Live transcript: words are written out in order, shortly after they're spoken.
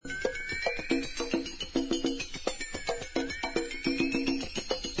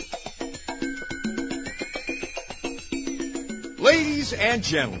Ladies and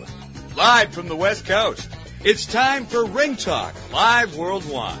gentlemen, live from the West Coast, it's time for Ring Talk Live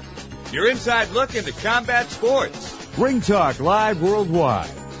Worldwide. Your inside look into combat sports. Ring Talk Live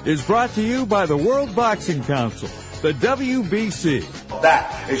Worldwide is brought to you by the World Boxing Council, the WBC.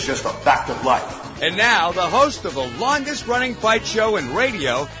 That is just a fact of life. And now, the host of the longest-running fight show in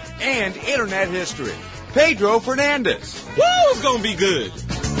radio and internet history, Pedro Fernandez. Woo, it's gonna be good.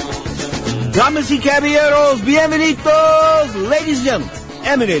 Damas y caballeros, bienvenidos, ladies and gentlemen.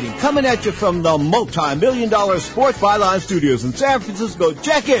 Emanating, coming at you from the multi-million-dollar Sports Byline Studios in San Francisco.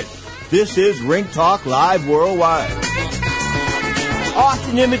 Check it. This is Ring Talk Live Worldwide.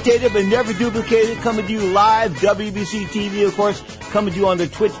 Often imitated but never duplicated, coming to you live, WBC TV, of course, coming to you on the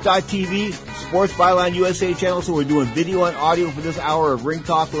Twitch.tv, Sports Byline USA channel, so we're doing video and audio for this hour of Ring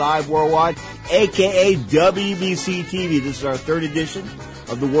Talk Live Worldwide, a.k.a. WBC TV. This is our third edition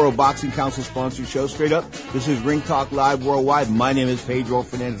of the World Boxing Council sponsored show. Straight up, this is Ring Talk Live Worldwide. My name is Pedro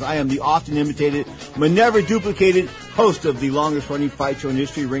Fernandez. I am the often imitated but never duplicated host of the longest running fight show in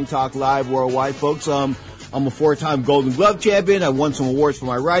history, Ring Talk Live Worldwide. Folks, I'm a 4-time Golden Glove champion. I won some awards for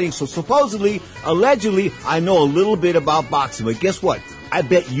my writing. So supposedly, allegedly, I know a little bit about boxing. But guess what? I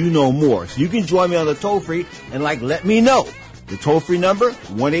bet you know more. So you can join me on the toll-free and, let me know. The toll-free number,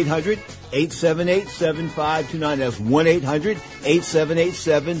 1-800-878-7529. That's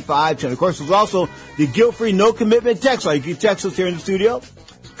 1-800-878-7529. Of course, there's also the guilt-free, no-commitment text line. You can text us here in the studio.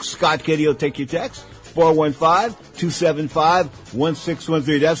 Scott Kitty will take your text.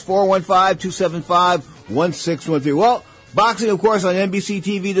 415-275-1613. That's 415-275-1613. Well, boxing, of course, on NBC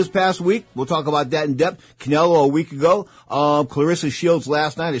TV this past week. We'll talk about that in depth. Canelo a week ago. Clarissa Shields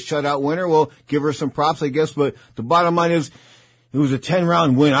last night, a shutout winner. We'll give her some props, I guess. But the bottom line is, it was a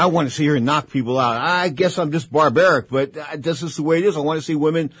 10-round win. I want to see her knock people out. I guess I'm just barbaric, but this is the way it is. I want to see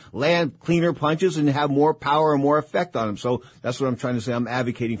women land cleaner punches and have more power and more effect on them. So that's what I'm trying to say. I'm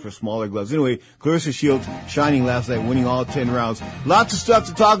advocating for smaller gloves. Anyway, Clarissa Shields shining last night, winning all 10 rounds. Lots of stuff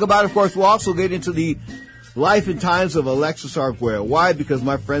to talk about. Of course, we'll also get into the life and times of Alexis Arguello. Why? Because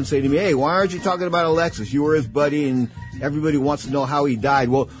my friends say to me, hey, why aren't you talking about Alexis? You were his buddy and everybody wants to know how he died.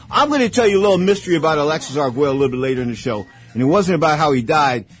 Well, I'm going to tell you a little mystery about Alexis Arguello a little bit later in the show. And it wasn't about how he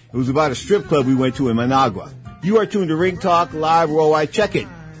died. It was about a strip club we went to in Managua. You are tuned to Ring Talk Live Worldwide. Check it.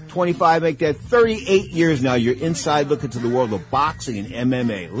 25, make that 38 years now. Your inside look into the world of boxing and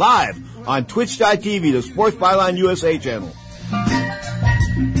MMA. Live on Twitch.tv, the Sports Byline USA channel.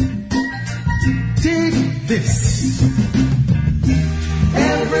 Dig this.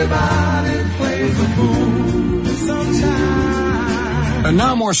 Everybody plays a fool sometimes. And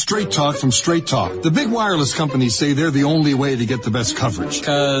now more Straight Talk from Straight Talk. The big wireless companies say they're the only way to get the best coverage.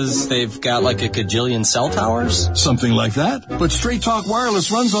 Because they've got a gajillion cell towers? Something like that. But Straight Talk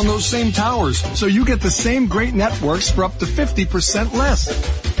Wireless runs on those same towers, so you get the same great networks for up to 50% less.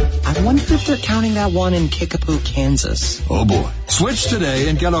 I wonder if they're counting that one in Kickapoo, Kansas. Oh boy. Switch today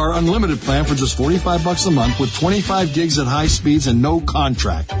and get our unlimited plan for just $45 a month with 25 gigs at high speeds and no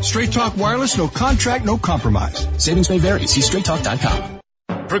contract. Straight Talk Wireless, no contract, no compromise. Savings may vary. See straighttalk.com.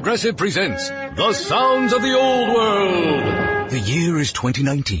 Progressive presents The Sounds of the Old World. The year is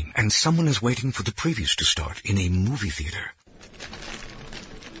 2019, and someone is waiting for the previews to start in a movie theater.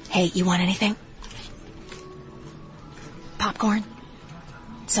 Hey, you want anything? Popcorn?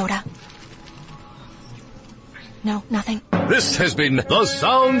 Soda? No, nothing? This has been The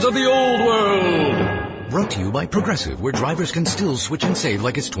Sounds of the Old World. Brought to you by Progressive, where drivers can still switch and save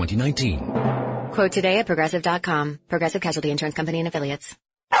like it's 2019. Quote today at Progressive.com. Progressive Casualty Insurance Company and Affiliates.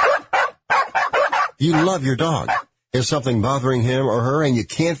 You love your dog. Is something bothering him or her and you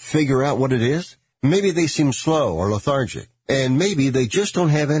can't figure out what it is? Maybe they seem slow or lethargic, and maybe they just don't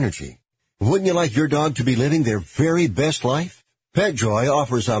have energy. Wouldn't you like your dog to be living their very best life? PetJoy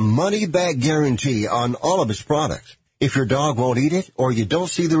offers a money-back guarantee on all of its products. If your dog won't eat it or you don't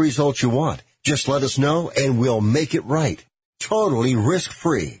see the results you want, just let us know and we'll make it right. Totally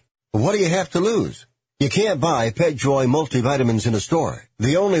risk-free. What do you have to lose? You can't buy PetJoy multivitamins in a store.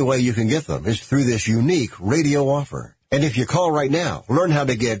 The only way you can get them is through this unique radio offer. And if you call right now, learn how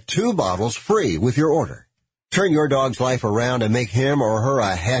to get 2 bottles free with your order. Turn your dog's life around and make him or her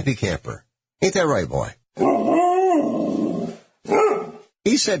a happy camper. Ain't that right, boy?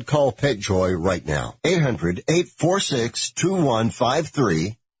 He said call PetJoy right now.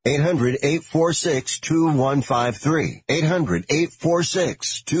 800-846-2153. 800-846-2153.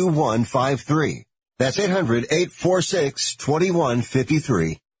 800-846-2153. That's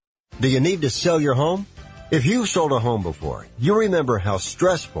 800-846-2153. Do you need to sell your home? If you've sold a home before, you remember how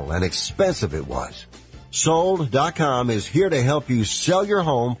stressful and expensive it was. Sold.com is here to help you sell your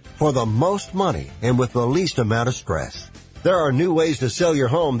home for the most money and with the least amount of stress. There are new ways to sell your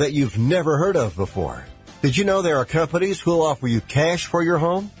home that you've never heard of before. Did you know there are companies who'll offer you cash for your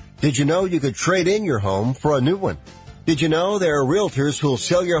home? Did you know you could trade in your home for a new one? Did you know there are realtors who'll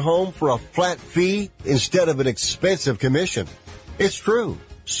sell your home for a flat fee instead of an expensive commission? It's true.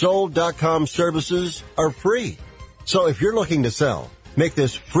 Sold.com services are free. So if you're looking to sell, make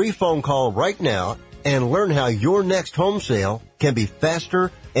this free phone call right now and learn how your next home sale can be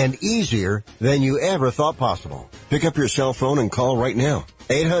faster and easier than you ever thought possible. Pick up your cell phone and call right now.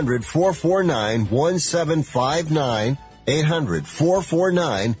 800-449-1759.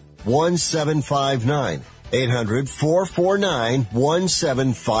 800-449-1759.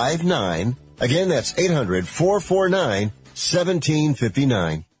 800-449-1759. Again, that's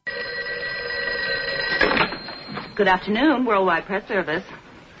 800-449-1759. Good afternoon, Worldwide Press Service.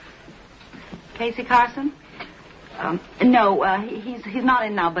 Casey Carson? No, he's not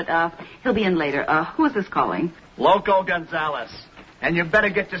in now, but he'll be in later. Who is this calling? Loco Gonzalez. And you better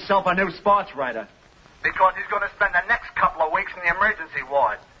get yourself a new sports writer. Because he's going to spend the next couple of weeks in the emergency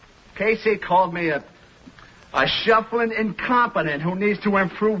ward. Casey called me a shuffling incompetent who needs to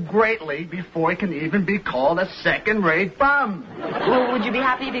improve greatly before he can even be called a second-rate bum. Well, would you be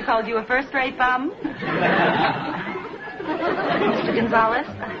happy if he called you a first-rate bum? Mr. Gonzalez?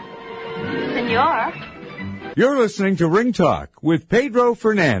 Senor? You're listening to Ring Talk with Pedro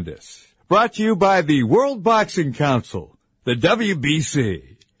Fernandez. Brought to you by the World Boxing Council, the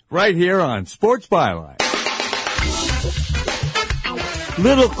WBC. Right here on Sports Byline.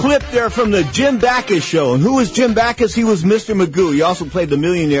 Little clip there from the Jim Backus show. And who was Jim Backus? He was Mr. Magoo. He also played the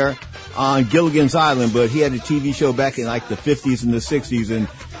millionaire on Gilligan's Island, but he had a TV show back in like the 50s and the 60s, and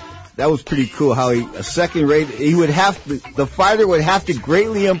that was pretty cool how the fighter would have to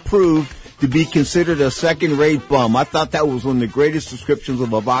greatly improve to be considered a second-rate bum. I thought that was one of the greatest descriptions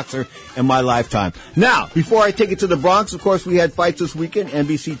of a boxer in my lifetime. Now, before I take it to the Bronx, of course, we had fights this weekend,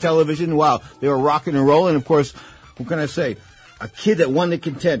 NBC television. Wow, they were rocking and rolling. Of course, what can I say? A kid that won the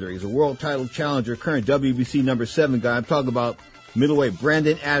Contender. He's a world title challenger, current WBC number 7 guy. I'm talking about middleweight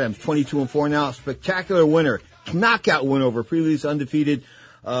Brandon Adams, 22-4 now. Spectacular winner. Knockout win over previously undefeated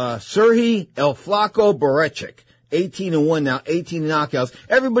Serhii El Flaco Barechik. 18-1 now, 18 knockouts.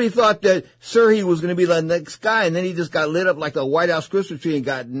 Everybody thought that Serhii was going to be the next guy, and then he just got lit up like a White House Christmas tree and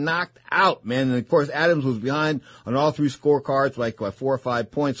got knocked out, man. And of course, Adams was behind on all three scorecards, like 4 or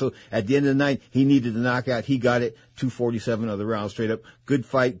 5 points. So at the end of the night, he needed the knockout. He got it. 247 of the round straight up. Good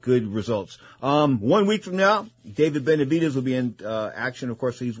fight, good results. 1 week from now, David Benavidez will be in action. Of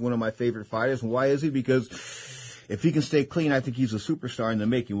course, he's one of my favorite fighters. And why is he? Because if he can stay clean, I think he's a superstar in the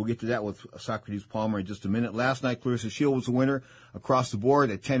making. We'll get to that with Socrates Palmer in just a minute. Last night, Clarissa Shields was the winner across the board.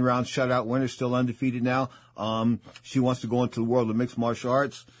 A 10-round shutout winner, still undefeated now. She wants to go into the world of mixed martial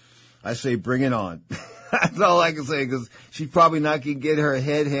arts. I say bring it on. That's all I can say, because she's probably not going to get her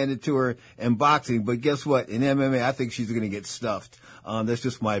head handed to her in boxing. But guess what? In MMA, I think she's going to get stuffed. That's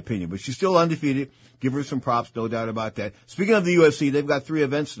just my opinion. But she's still undefeated. Give her some props, no doubt about that. Speaking of the UFC, they've got 3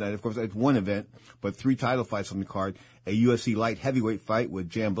 events tonight. Of course, it's 1 event, but 3 title fights on the card. A UFC light heavyweight fight with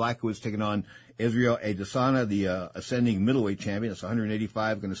Jan Blachowicz taking on Israel Adesanya, the ascending middleweight champion. That's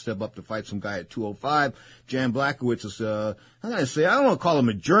 185, going to step up to fight some guy at 205. Jan Blachowicz is, I don't want to call him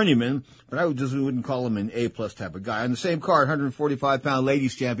a journeyman, but I wouldn't call him an A-plus type of guy. On the same card, 145-pound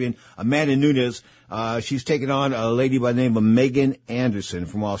ladies champion, Amanda Nunes. She's taking on a lady by the name of Megan Anderson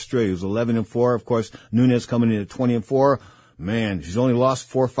from Australia, who's 11-4. Of course, Nunes coming in at 20-4. Man, she's only lost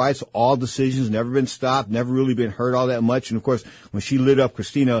 4 fights, all decisions, never been stopped, never really been hurt all that much. And of course, when she lit up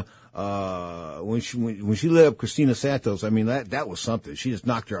Christina, when she lit up Christina Santos, I mean, that was something. She just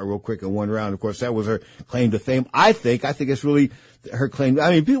knocked her out real quick in 1 round. Of course, that was her claim to fame. I think it's really her claim. I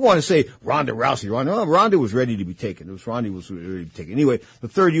mean, people want to say Ronda Rousey. Ronda was ready to be taken. Ronda was ready to be taken. Anyway, the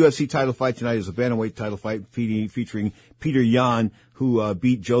 3rd UFC title fight tonight is a bantamweight title fight featuring Peter Yan, who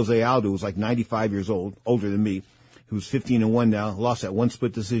beat Jose Aldo, who's like 95 years old, older than me, who's 15-1 now, lost that 1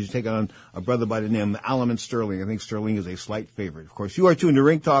 split decision, taking on a brother by the name of Aljamain Sterling. I think Sterling is a slight favorite. Of course, you are tuned to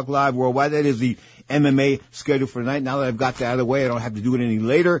Ring Talk Live Worldwide. That is the MMA schedule for tonight. Now that I've got that out of the way, I don't have to do it any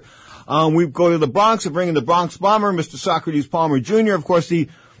later. We go to the Bronx and bring in the Bronx Bomber, Mr. Socrates Palmer Jr., of course, the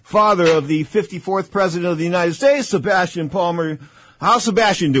father of the 54th President of the United States, Sebastian Palmer. How's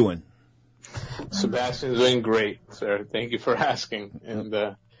Sebastian doing? Sebastian's doing great, sir. Thank you for asking. And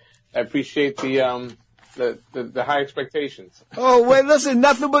I appreciate the high expectations. Oh, wait, listen,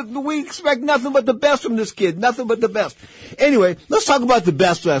 we expect nothing but the best from this kid. Nothing but the best. Anyway, let's talk about the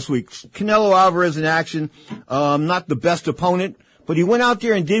best last week. Canelo Alvarez in action. Not the best opponent, but he went out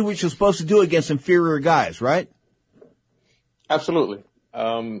there and did what you're supposed to do against inferior guys, right? Absolutely.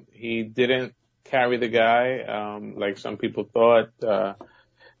 He didn't carry the guy, like some people thought.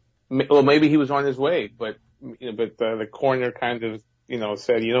 Well, maybe he was on his way, but the coroner kind of,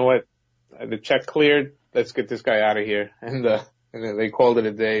 said, you know what, the check cleared, let's get this guy out of here. And then they called it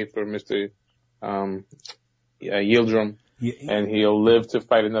a day for Mr. Yildirim, and he'll live to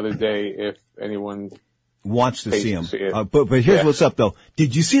fight another day if anyone wants to see him. But here's what's up, though.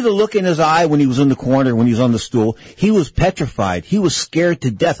 Did you see the look in his eye when he was in the corner, when he was on the stool? He was petrified. He was scared to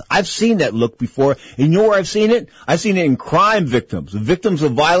death. I've seen that look before. And you know where I've seen it? I've seen it in crime victims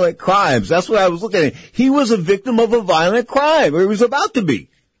of violent crimes. That's what I was looking at. He was a victim of a violent crime, or he was about to be.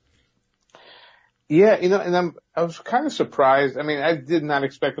 Yeah, and I was kind of surprised. I mean, I did not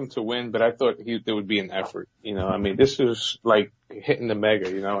expect him to win, but I thought there would be an effort. I mean, this was like hitting the mega,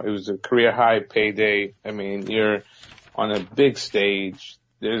 it was a career high payday. I mean, you're on a big stage.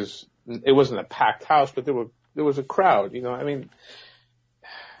 It wasn't a packed house, but there was a crowd, I mean.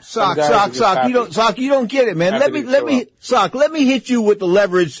 Sock, you don't get it, man. Let me hit you with the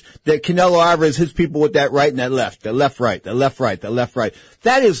leverage that Canelo Alvarez hits people with that right and that left, the left, right.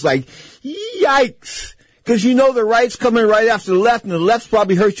 That is like, yikes. Cause the right's coming right after the left, and the left's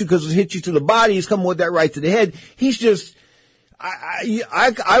probably hurt you because it hit you to the body. He's coming with that right to the head. He's just,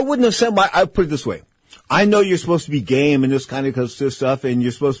 I wouldn't have said I put it this way. I know you're supposed to be game and this kind of stuff, and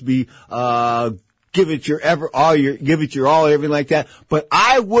you're supposed to be, give it your all, everything like that. But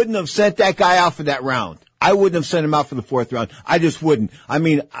I wouldn't have sent that guy out for that round. I wouldn't have sent him out for the fourth round. I just wouldn't. I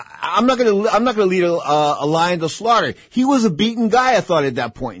mean, I'm not gonna lead a lion to slaughter. He was a beaten guy, I thought, at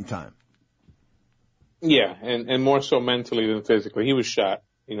that point in time. Yeah, and more so mentally than physically. He was shot.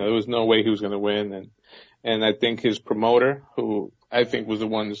 There was no way he was gonna win, and I think his promoter, who I think was the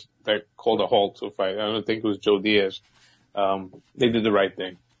ones that called a halt to a fight, I don't think it was Joe Diaz, they did the right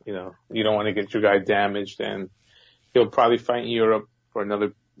thing. You don't want to get your guy damaged, and he'll probably fight in Europe for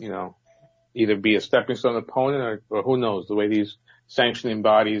another, either be a stepping stone opponent or who knows, the way these sanctioning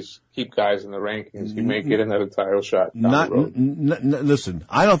bodies keep guys in the rankings, he may get another title shot down the road. Listen,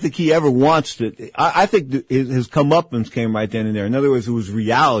 I don't think he ever wants to. I think his comeuppance came right then and there. In other words, it was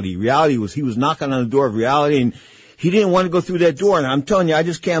reality. Reality was he was knocking on the door of reality, and he didn't want to go through that door, and I'm telling you, I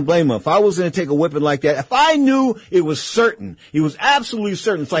just can't blame him. If I was going to take a whipping like that, if I knew it was certain, it was absolutely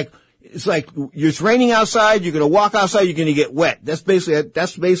certain. It's like it's raining outside, you're going to walk outside, you're going to get wet. That's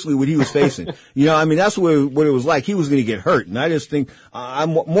basically what he was facing. That's what it was like. He was going to get hurt, and I just think I'm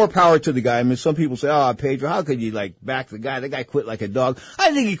more power to the guy. I mean, some people say, "Oh, Pedro, how could you back the guy? The guy quit like a dog."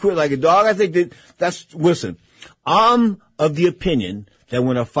 I think he quit like a dog. I think listen, I'm of the opinion that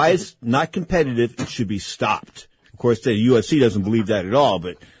when a fight's not competitive, it should be stopped. Of course, the UFC doesn't believe that at all,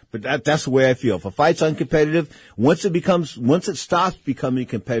 but that's the way I feel. If a fight's uncompetitive, once it stops becoming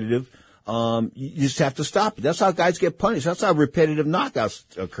competitive, you just have to stop it. That's how guys get punished. That's how repetitive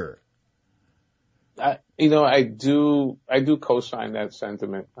knockouts occur. I do co-sign that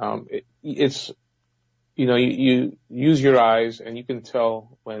sentiment. It's you use your eyes and you can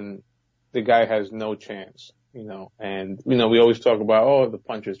tell when the guy has no chance, and we always talk about, the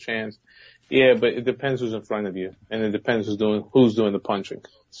puncher's chance. Yeah, but it depends who's in front of you, and it depends who's doing the punching.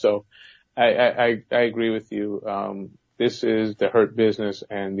 So I agree with you. This is the hurt business,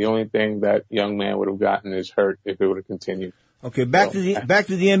 and the only thing that young man would have gotten is hurt if it would have continued. Okay, back to the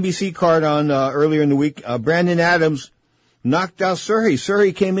NBC card on earlier in the week. Brandon Adams knocked out Surrey.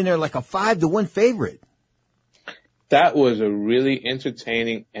 Surrey came in there like a 5-1 favorite. That was a really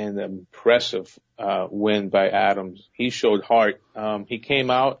entertaining and impressive win by Adams. He showed heart. He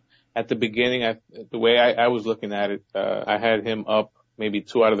came out at the beginning. The way I was looking at it, I had him up maybe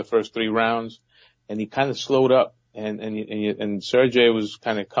 2 out of the first 3 rounds, and he kind of slowed up. And Sergey was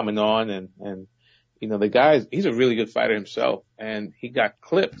kind of coming on, and the guy, he's a really good fighter himself, and he got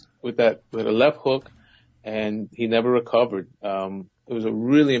clipped with a left hook, and he never recovered. It was a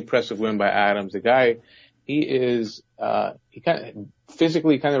really impressive win by Adams. The guy, he kind of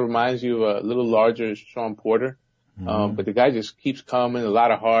physically kind of reminds you of a little larger Sean Porter. But the guy just keeps coming, a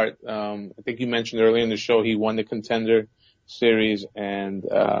lot of heart. I think you mentioned earlier in the show he won the Contender Series, and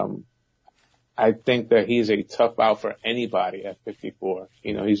I think that he's a tough out for anybody at 54.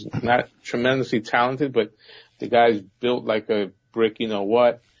 He's not tremendously talented, but the guy's built like a brick,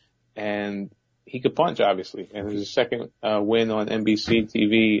 and he could punch, obviously. And it was his second win on NBC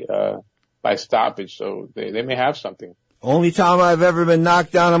TV by stoppage, so they may have something. Only time I've ever been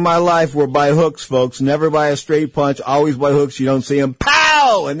knocked down in my life were by hooks, folks. Never by a straight punch, always by hooks. You don't see them,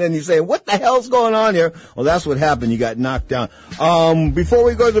 pow! And then you say, what the hell's going on here? Well, that's what happened. You got knocked down. Before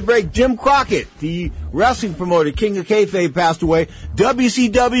we go to the break, Jim Crockett, the wrestling promoter, King of Kayfabe, passed away.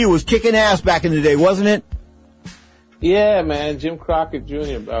 WCW was kicking ass back in the day, wasn't it? Yeah, man, Jim Crockett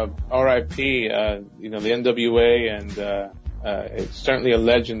Jr., R.I.P., the NWA, and it's certainly a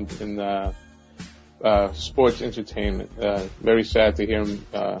legend in sports entertainment. Very sad to hear him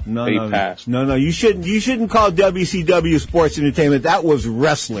he passed. No, you shouldn't call WCW sports entertainment. That was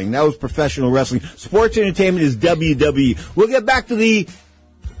wrestling. That was professional wrestling. Sports entertainment is WWE. We'll get back to the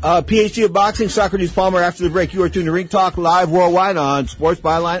PhD of Boxing, Socrates Palmer, after the break. You are tuned to Ring Talk live worldwide on Sports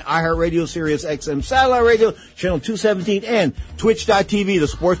Byline, iHeartRadio, Sirius XM Satellite Radio, Channel 217, and Twitch.tv, the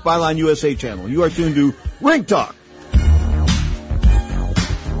Sports Byline USA channel. You are tuned to Ring Talk.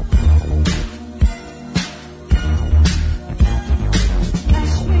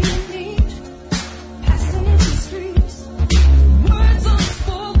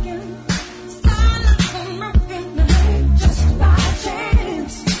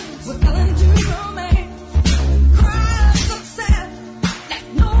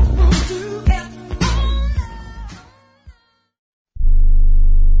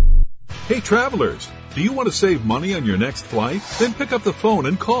 Hey travelers, do you want to save money on your next flight? Then pick up the phone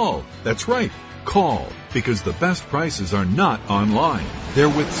and call. That's right, call, because the best prices are not online. They're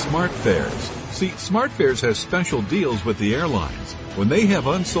with SmartFares. See, SmartFares has special deals with the airlines. When they have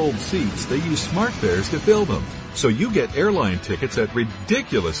unsold seats, they use SmartFares to fill them. So you get airline tickets at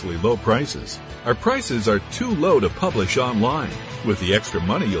ridiculously low prices. Our prices are too low to publish online. With the extra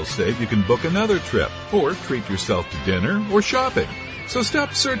money you'll save, you can book another trip, or treat yourself to dinner or shopping. So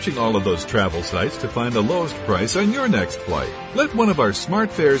stop searching all of those travel sites to find the lowest price on your next flight. Let one of our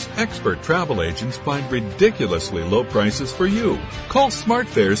SmartFares expert travel agents find ridiculously low prices for you. Call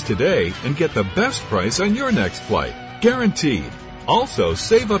SmartFares today and get the best price on your next flight. Guaranteed. Also,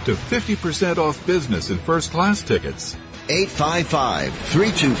 save up to 50% off business and first class tickets.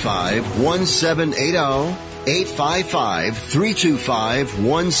 855-325-1780.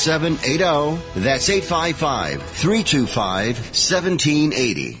 855-325-1780. That's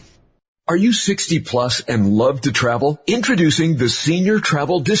 855-325-1780. Are you 60 plus and love to travel? Introducing the Senior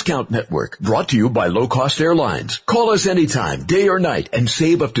Travel Discount Network, brought to you by Low Cost Airlines. Call us anytime, day or night, and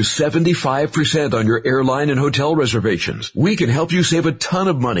save up to 75% on your airline and hotel reservations. We can help you save a ton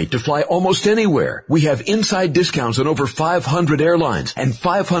of money to fly almost anywhere. We have inside discounts on over 500 airlines and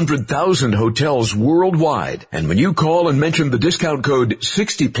 500,000 hotels worldwide. And when you call and mention the discount code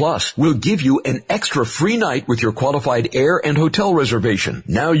 60 plus, we'll give you an extra free night with your qualified air and hotel reservation.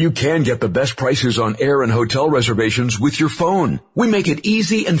 Now you can get the best prices on air and hotel reservations with your phone. We make it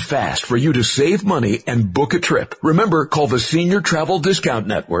easy and fast for you to save money and book a trip. Remember, call the Senior Travel Discount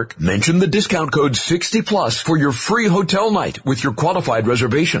Network. Mention the discount code 60 plus for your free hotel night with your qualified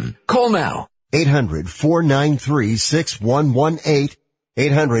reservation. Call now. 800-493-6118.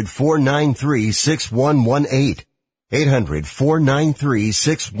 800-493-6118.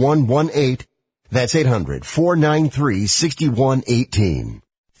 800-493-6118. That's 800-493-6118.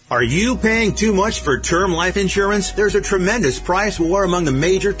 Are you paying too much for term life insurance? There's a tremendous price war among the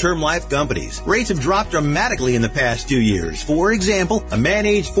major term life companies. Rates have dropped dramatically in the past 2 years. For example, a man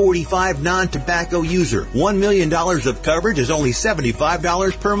age 45 non-tobacco user, $1 million of coverage is only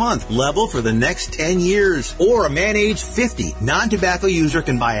 $75 per month, level for the next 10 years. Or a man age 50 non-tobacco user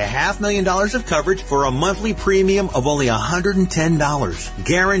can buy $500,000 of coverage for a monthly premium of only $110.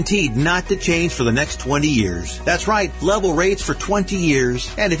 Guaranteed not to change for the next 20 years. That's right, level rates for 20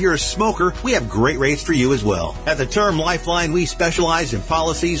 years. And if you're a smoker, we have great rates for you as well. At the Term Lifeline, we specialize in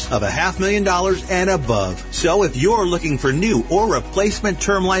policies of $500,000 and above. So if you're looking for new or replacement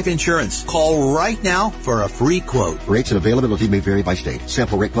term life insurance, call right now for a free quote. Rates and availability may vary by state.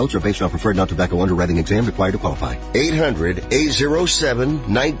 Sample rate quotes are based on preferred non-tobacco underwriting exam required to qualify.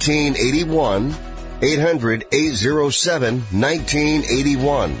 800-807-1981.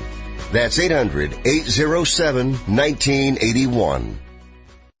 800-807-1981. That's 800-807-1981.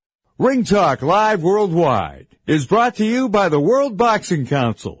 Ring Talk Live Worldwide is brought to you by the World Boxing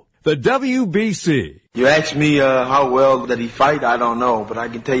Council, the WBC. You ask me how well did he fight, I don't know, but I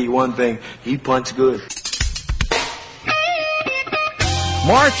can tell you one thing, he punched good.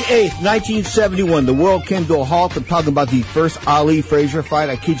 March 8th, 1971, the world came to a halt. I'm talking about the first Ali-Frazier fight.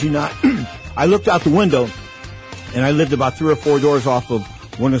 I kid you not. I looked out the window, and I lived about 3 or 4 doors off of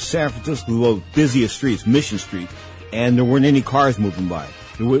one of San Francisco's busiest streets, Mission Street, and there weren't any cars moving by.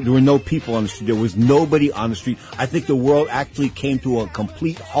 There were no people on the street. There was nobody on the street. I think the world actually came to a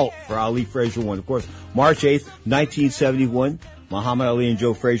complete halt for Ali Frazier 1. Of course, March 8th, 1971, Muhammad Ali and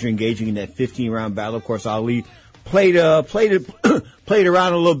Joe Frazier engaging in that 15-round battle. Of course, Ali played around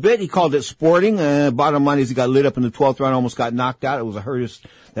a little bit. He called it sporting. Bottom line is he got lit up in the 12th round, almost got knocked out. It was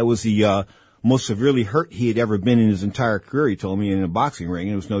that was the most severely hurt he had ever been in his entire career, he told me, in a boxing ring.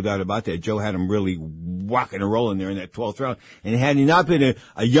 And there was no doubt about that. Joe had him really rocking and rolling there in that 12th round. And had he not been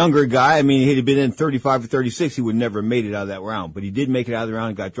a younger guy, I mean, he'd have been in 35 or 36, he would never have made it out of that round. But he did make it out of the round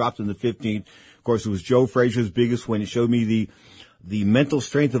and got dropped in the 15th. Of course, it was Joe Frazier's biggest win. It showed me the mental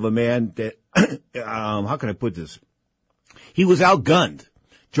strength of a man that, how can I put this? He was outgunned.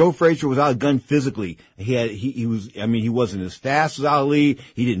 Joe Frazier was outgunned physically. He wasn't as fast as Ali.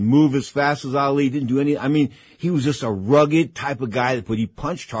 He didn't move as fast as Ali. He didn't do any, he was just a rugged type of guy, but he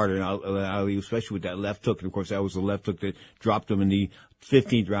punched harder than Ali, especially with that left hook. And of course, that was the left hook that dropped him in the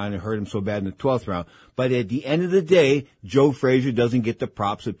 15th round and hurt him so bad in the 12th round. But at the end of the day, Joe Frazier doesn't get the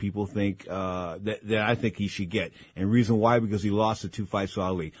props that people think, that I think he should get. And reason why, because he lost the 2 fights to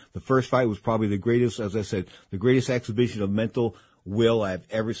Ali. The first fight was probably the greatest, as I said, the greatest exhibition of mental will I've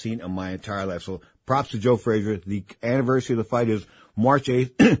ever seen in my entire life. So props to Joe Frazier. The anniversary of the fight is March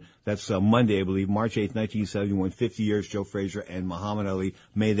 8th. That's Monday, I believe. March 8th, 1971. 50 years, Joe Frazier and Muhammad Ali.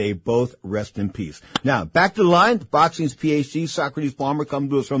 May they both rest in peace. Now, back to the line. Boxing's PHD, Socrates Palmer, come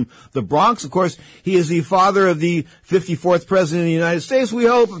to us from the Bronx. Of course, he is the father of the 54th president of the United States, we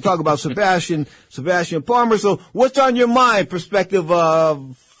hope. I'm talking about Sebastian Palmer. So what's on your mind, prospective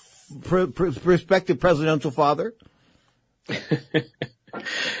presidential father? You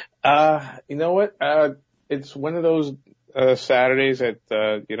know what? It's one of those Saturdays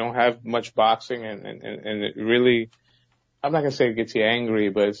that you don't have much boxing, and it really, I'm not gonna say it gets you angry,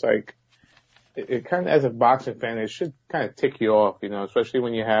 but it's like it kind of, as a boxing fan, it should kind of tick you off, especially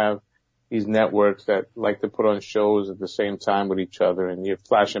when you have these networks that like to put on shows at the same time with each other, and you're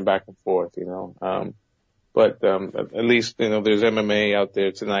flashing back and forth, But at least there's MMA out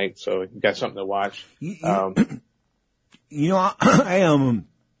there tonight, so you got something to watch. I am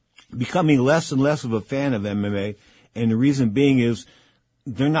becoming less and less of a fan of MMA, and the reason being is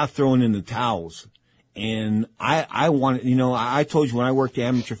they're not throwing in the towels. And I want, I told you when I worked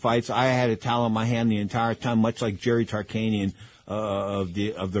amateur fights, I had a towel in my hand the entire time, much like Jerry Tarkanian of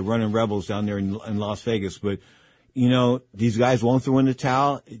the Running Rebels down there in Las Vegas. But these guys won't throw in the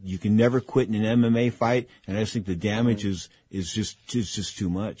towel. You can never quit in an MMA fight, and I just think the damage is just too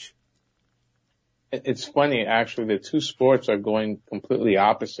much. It's funny, actually, the two sports are going completely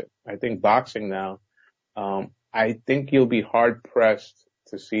opposite. I think boxing now, I think you'll be hard pressed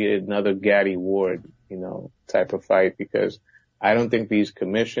to see another Gaddy Ward, type of fight, because I don't think these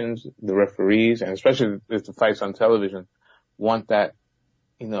commissions, the referees, and especially if the fight's on television, want that,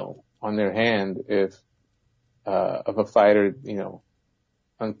 on their hand if a fighter,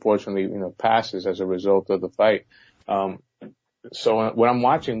 unfortunately, passes as a result of the fight. So when I'm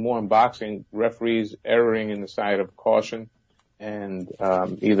watching more in boxing, referees erring in the side of caution and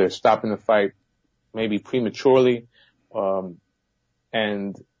either stopping the fight maybe prematurely,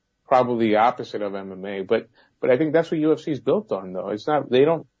 and probably the opposite of MMA. But I think that's what UFC is built on, though. It's not,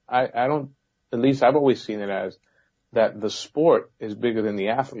 I don't, at least I've always seen it as that the sport is bigger than the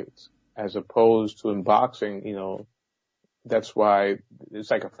athletes, as opposed to in boxing, that's why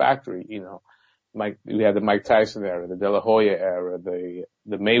it's like a factory, we had the Mike Tyson era, the De La Hoya era, the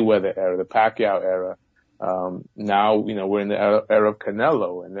Mayweather era, the Pacquiao era. Now, we're in the era of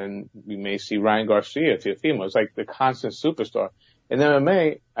Canelo, and then we may see Ryan Garcia, Teofimo. It's like the constant superstar. In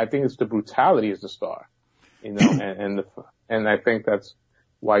MMA, I think it's the brutality is the star, and I think that's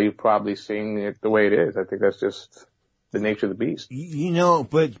why you're probably seeing it the way it is. I think that's just the nature of the beast.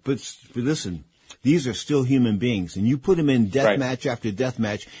 But listen. These are still human beings, and you put them in death match after death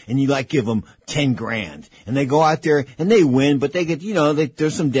match, and you give them $10,000, and they go out there and they win, but they get,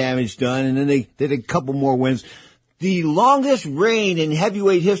 there's some damage done, and then they get a couple more wins. The longest reign in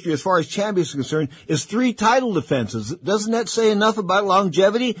heavyweight history as far as champions is concerned is 3 title defenses. Doesn't that say enough about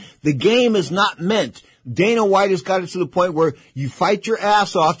longevity? The game is not meant. Dana White has got it to the point where you fight your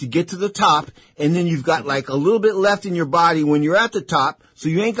ass off to get to the top, and then you've got a little bit left in your body when you're at the top, so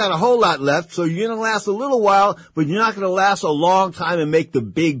you ain't got a whole lot left, so you're gonna last a little while, but you're not gonna last a long time and make the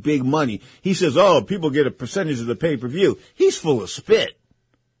big, big money. He says, people get a percentage of the pay-per-view. He's full of spit.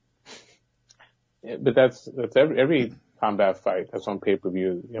 Yeah, but that's every combat fight that's on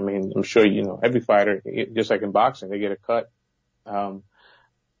pay-per-view. I mean, I'm sure, every fighter, just like in boxing, they get a cut.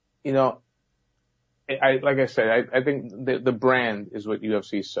 Like I said, I think the brand is what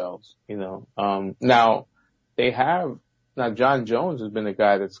UFC sells, now John Jones has been a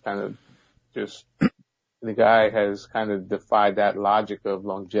guy that's kind of just, the guy has kind of defied that logic of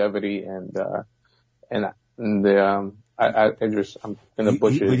longevity I'm going to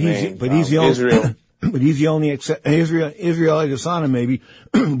butcher his name. But he's the only, Israel. But he's the only Israel Adesanya maybe,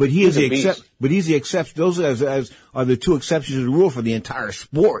 but he's the exception. Those are the two exceptions to the rule for the entire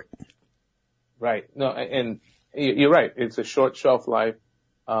sport. Right. No, and you're right. It's a short shelf life.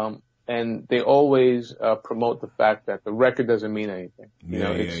 And and they always promote the fact that the record doesn't mean anything.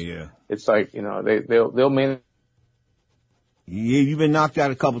 It's like, they'll mean. You've been knocked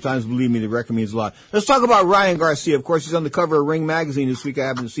out a couple times. Believe me, the record means a lot. Let's talk about Ryan Garcia. Of course, he's on the cover of Ring magazine this week. I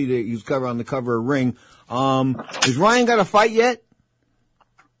happened to see that he's on the cover of Ring. Has Ryan got a fight yet?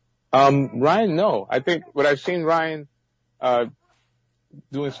 Ryan, no. I think what I've seen Ryan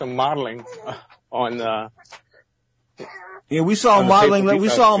doing some modeling on. We saw him modeling. We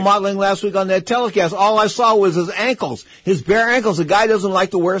saw him modeling last week on that telecast. All I saw was his ankles, his bare ankles. The guy doesn't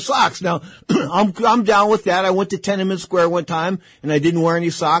like to wear socks. Now, I'm down with that. I went to Tenement Square one time and I didn't wear any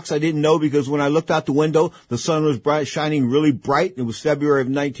socks. I didn't know because when I looked out the window, the sun was shining really bright. It was February of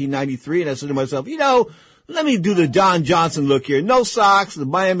 1993, and I said to myself, let me do the Don Johnson look here. No socks, the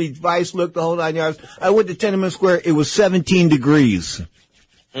Miami Vice look, the whole 9 yards. I went to Tenement Square. It was 17 degrees.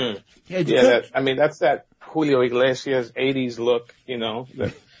 That's that Julio Iglesias 80s look,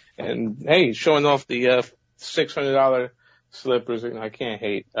 and hey, showing off the $600 slippers. I can't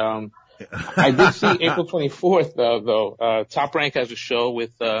hate. I did see April 24th though. Top Rank has a show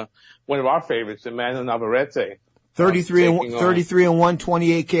with one of our favorites, Emmanuel Navarrete. 33 and 1,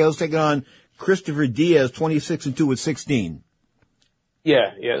 28 KOs, taking on Christopher Diaz, 26-2 with 16.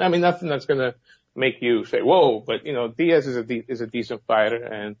 Yeah. Nothing that's gonna make you say whoa, but Diaz is a decent fighter,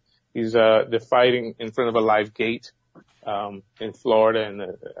 and they're fighting in front of a live gate, in Florida, and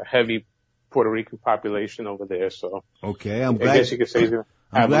a heavy Puerto Rican population over there. So, okay, I guess you could say he's going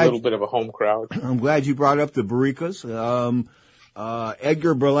to have a little bit of a home crowd. I'm glad you brought up the Barricas.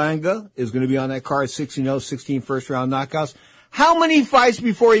 Edgar Berlanga is going to be on that card, 16-0, 16 first round knockouts. How many fights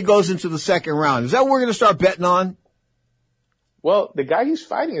before he goes into the second round? Is that what we're going to start betting on? Well, the guy he's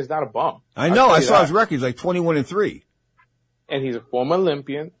fighting is not a bum. I know. I saw his record. He's like 21-3. And he's a former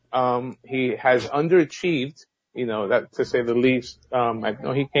Olympian. He has underachieved, that to say the least. I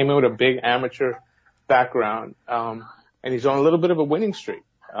know he came in with a big amateur background, and he's on a little bit of a winning streak.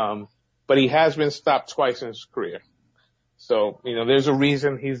 But he has been stopped twice in his career. So, there's a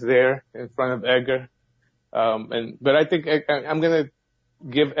reason he's there in front of Edgar. But I think I'm going to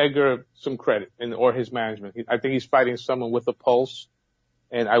give Edgar some credit or his management. I think he's fighting someone with a pulse,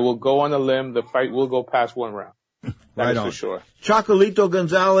 and I will go on a limb. The fight will go past one round. That is for sure. Chocolatito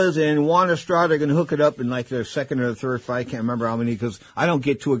Gonzalez and Juan Estrada are going to hook it up in like their second or third fight. Can't remember how many because I don't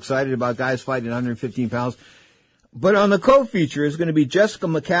get too excited about guys fighting 115 pounds. But on the co-feature is going to be Jessica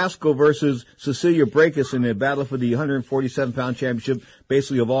McCaskill versus Cecilia Brækhus in a battle for the 147-pound championship,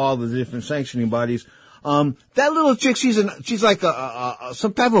 basically of all the different sanctioning bodies. That little chick, she's like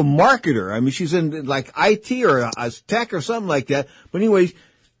some type of marketer. She's in like IT or tech or something like that. But anyways,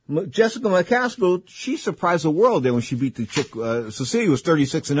 Jessica McCaskill, she surprised the world there when she beat the chick. Cecilia was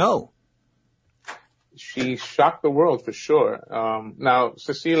 36-0. She shocked the world for sure. Now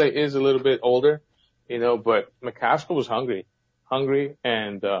Cecilia is a little bit older, but McCaskill was hungry,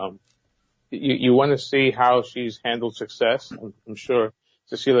 and you want to see how she's handled success. I'm sure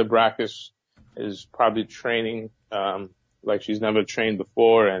Cecilia Brækhus is probably training like she's never trained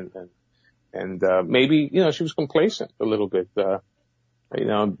before, and maybe she was complacent a little bit.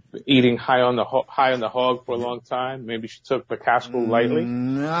 Eating high on the hog for a long time. Maybe she took McCaskill lightly.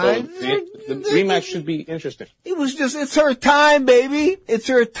 The rematch should be interesting. It's her time, baby. It's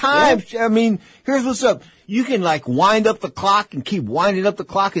her time. Yeah. Here's what's up. You can wind up the clock and keep winding up the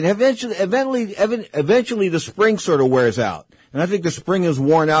clock, and eventually the spring sort of wears out. And I think the spring is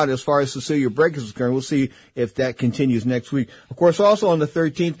worn out as far as Cecilia Brækhus is concerned. We'll see if that continues next week. Of course, also on the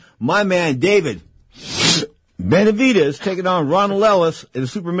 13th, my man David Benavidez taking on Ronald Ellis in a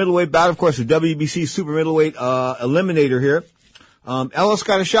super middleweight bout. Of course, the WBC super middleweight eliminator here. Ellis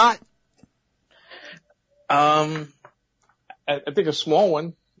got a shot? I think a small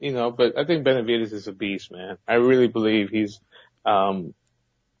one, but I think Benavidez is a beast, man. I really believe he's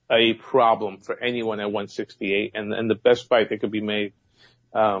a problem for anyone at 168, and the best fight that could be made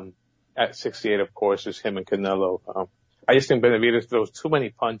at 68, of course, is him and Canelo. I just think Benavidez throws too many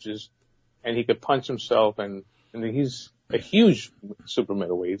punches, and he could punch himself, and he's a huge super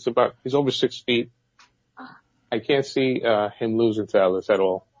middleweight. He's over 6 feet. I can't see him losing to Ellis at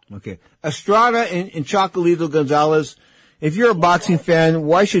all. Okay. Estrada and Chocolatito Gonzalez. If you're a boxing fan,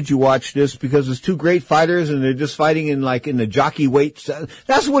 why should you watch this? Because it's two great fighters and they're just fighting in the jockey weight.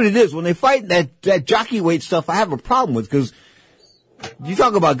 That's what it is. When they fight that jockey weight stuff, I have a problem with, because you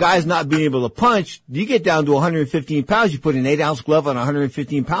talk about guys not being able to punch. You get down to 115 pounds, you put an 8-ounce glove on a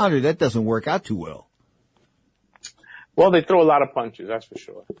 115 pounder, that doesn't work out too well. Well, they throw a lot of punches, that's for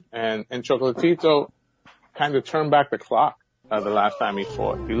sure. And Chocolatito kind of turned back the clock the last time he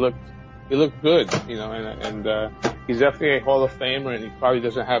fought. He looked good, and he's definitely a Hall of Famer, and he probably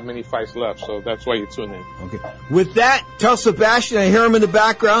doesn't have many fights left, so that's why you tune in. Okay. With that, tell Sebastian I hear him in the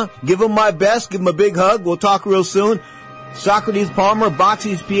background. Give him my best. Give him a big hug. We'll talk real soon. Socrates Palmer,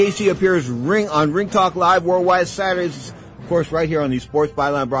 Boxing's PhD, appears on Ring Talk Live worldwide Saturdays, of course, right here on the Sports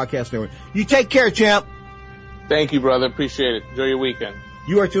Byline Broadcast Network. You take care, champ. Thank you, brother. Appreciate it. Enjoy your weekend.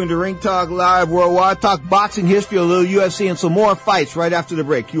 You are tuned to Ring Talk Live worldwide. Talk boxing history, a little UFC, and some more fights right after the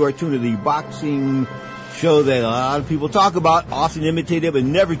break. You are tuned to the boxing show that a lot of people talk about, often imitated but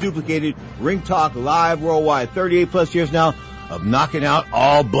never duplicated. Ring Talk Live worldwide. 38 plus years now of knocking out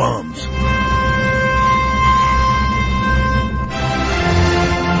all bums.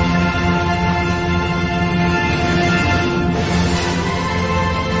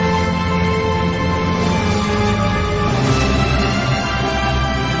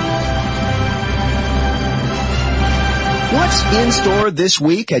 What's in store this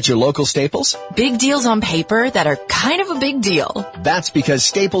week at your local Staples? Big deals on paper that are kind of a big deal. That's because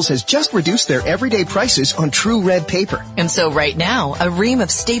Staples has just reduced their everyday prices on True Red paper. And so right now, a ream of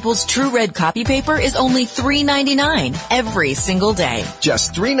Staples True Red copy paper is only $3.99 every single day.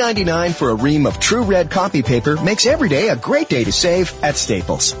 Just $3.99 for a ream of True Red copy paper makes every day a great day to save at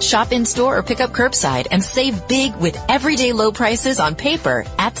Staples. Shop in-store or pick up curbside and save big with everyday low prices on paper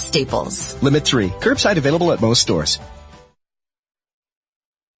at Staples. Limit 3. Curbside available at most stores.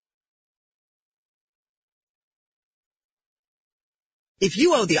 If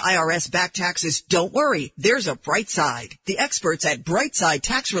you owe the IRS back taxes, don't worry. There's a bright side. The experts at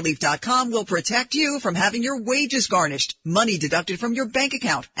BrightSideTaxRelief.com will protect you from having your wages garnished, money deducted from your bank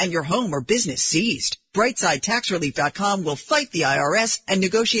account, and your home or business seized. BrightSideTaxRelief.com will fight the IRS and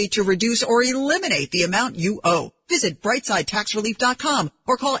negotiate to reduce or eliminate the amount you owe. Visit BrightSideTaxRelief.com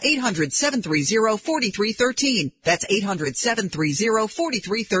or call 800-730-4313. That's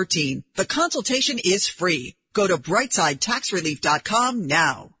 800-730-4313. The consultation is free. Go to BrightSideTaxRelief.com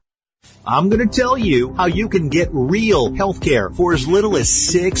now. I'm going to tell you how you can get real health care for as little as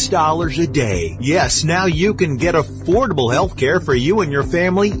 $6 a day. Yes, now you can get affordable health care for you and your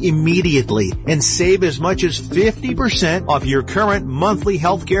family immediately and save as much as 50% off your current monthly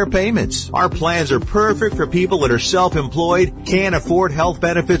health care payments. Our plans are perfect for people that are self-employed, can't afford health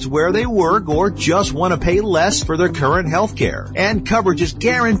benefits where they work, or just want to pay less for their current health care. And coverage is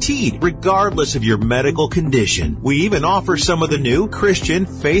guaranteed regardless of your medical condition. We even offer some of the new Christian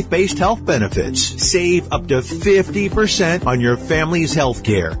faith-based health benefits. Save up to 50% on your family's health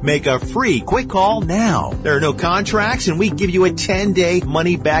care. Make a free quick call now. There are no contracts, and we give you a 10-day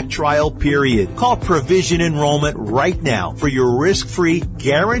money-back trial period. Call Provision Enrollment right now for your risk-free,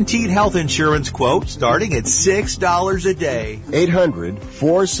 guaranteed health insurance quote starting at $6 a day.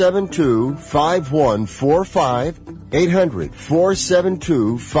 800-472-5145.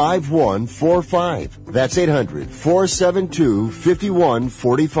 800-472-5145. That's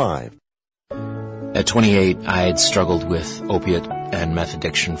 800-472-5145. At 28, I had struggled with opiate and meth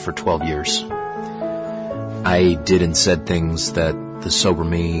addiction for 12 years. I did and said things that the sober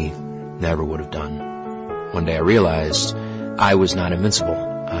me never would have done. One day I realized I was not invincible.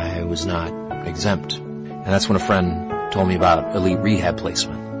 I was not exempt. And that's when a friend told me about Elite Rehab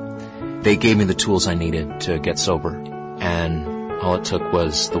Placement. They gave me the tools I needed to get sober, and all it took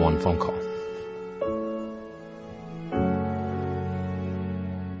was the one phone call.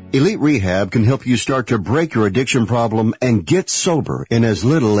 Elite Rehab can help you start to break your addiction problem and get sober in as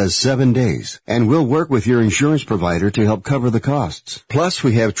little as 7 days. And we'll work with your insurance provider to help cover the costs. Plus,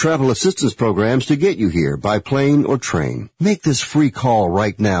 we have travel assistance programs to get you here by plane or train. Make this free call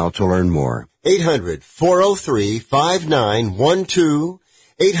right now to learn more. 800-403-5912.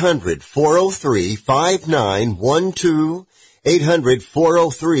 800-403-5912.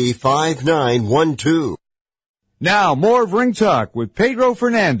 800-403-5912. Now, more of Ring Talk with Pedro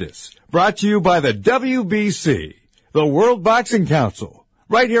Fernandez, brought to you by the WBC, the World Boxing Council,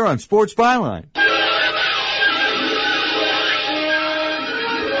 right here on Sports Byline.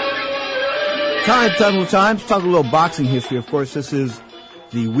 Time to talk a little boxing history. Of course, this is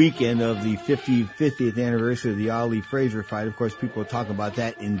the weekend of the 50th anniversary of the Ali Frazier fight. Of course, people are talking about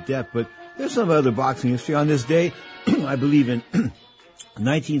that in depth, but there's some other boxing history on this day. I believe in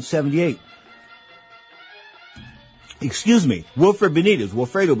 1978.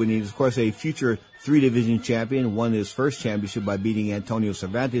 Wilfredo Benitez, of course, a future 3-division champion, won his first championship by beating Antonio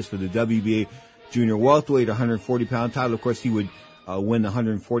Cervantes for the WBA junior welterweight 140-pound title. Of course, he would win the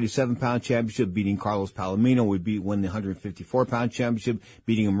 147-pound championship, beating Carlos Palomino. Would win the 154-pound championship,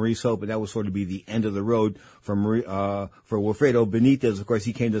 beating Maurice Hope, and that would sort of be the end of the road for Wilfredo Benitez. Of course,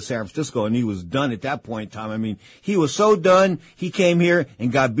 he came to San Francisco, and he was done at that point in time. I mean, he was so done, he came here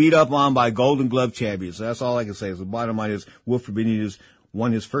and got beat up on by Golden Glove champions. So that's all I can say. So the bottom line is Wilfred Benitez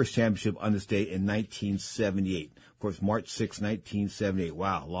won his first championship on this day in 1978. Of course, March 6, 1978.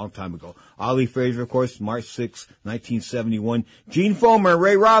 Wow, a long time ago. Ali Frazier, of course, March 6, 1971. Gene Foreman and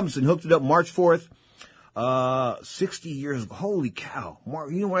Ray Robinson hooked it up March 4th. 60 years ago. Holy cow.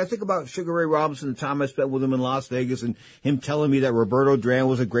 You know, when I think about Sugar Ray Robinson, the time I spent with him in Las Vegas, and him telling me that Roberto Duran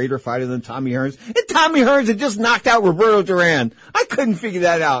was a greater fighter than Tommy Hearns, and Tommy Hearns had just knocked out Roberto Duran. I couldn't figure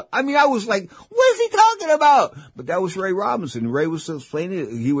that out. I mean, I was like, what is he talking about? But that was Ray Robinson. Ray was explaining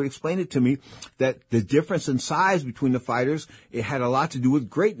it. He would explain it to me that the difference in size between the fighters, it had a lot to do with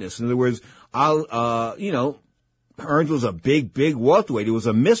greatness. In other words, Hearns was a big welterweight. It was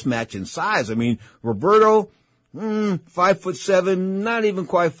a mismatch in size. I mean, Roberto, 5'7", not even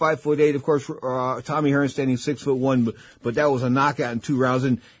quite 5'8". Of course, Tommy Hearns standing 6'1", but that was a knockout in 2 rounds.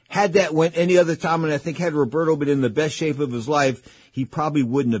 And had that went any other time, and I think had Roberto been in the best shape of his life, he probably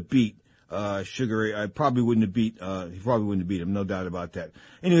wouldn't have beat Sugar Ray. He probably wouldn't have beat him, no doubt about that.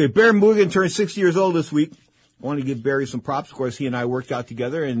 Anyway, Barry Morgan turned 60 years old this week. I want to give Barry some props. Of course, he and I worked out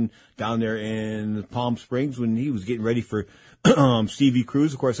together and down there in Palm Springs when he was getting ready for Stevie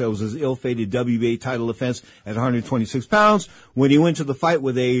Cruz. Of course, that was his ill-fated WBA title defense at 126 pounds when he went to the fight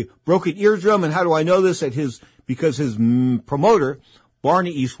with a broken eardrum. And how do I know this? Because his promoter, Barney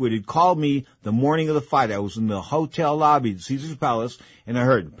Eastwood, had called me the morning of the fight. I was in the hotel lobby at Caesar's Palace, and I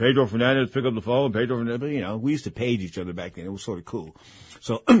heard Pedro Fernandez pick up the phone. Pedro Fernandez, you know, we used to page each other back then. It was sort of cool.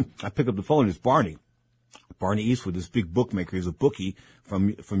 So I pick up the phone. It's Barney Eastwood, this big bookmaker. He's a bookie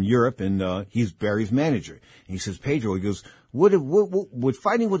from Europe, and he's Barry's manager. And he says, Pedro, he goes, would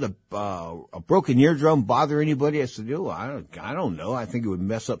fighting with a broken eardrum bother anybody? I said, I don't know. I think it would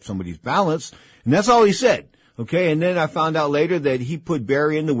mess up somebody's balance. And that's all he said. Okay, and then I found out later that he put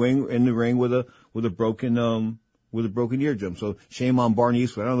Barry in the ring with a broken eardrum. So shame on Barney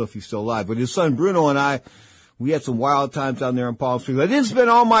Eastwood. I don't know if he's still alive, but his son Bruno and I, we had some wild times down there in Palm Springs. I didn't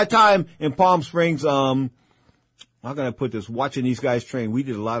spend all my time in Palm Springs, how can I put this? Watching these guys train. We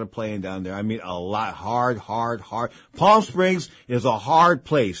did a lot of playing down there. I mean, a lot. Hard. Palm Springs is a hard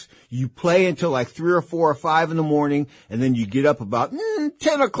place. You play until like 3 or 4 or 5 in the morning, and then you get up about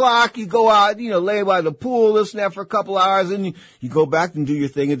 10 o'clock. You go out, lay by the pool, listen there for a couple hours, and you go back and do your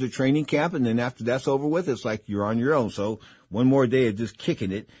thing at the training camp, and then after that's over with, it's like you're on your own. So one more day of just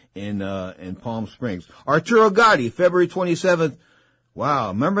kicking it in Palm Springs. Arturo Gatti, February 27th. Wow,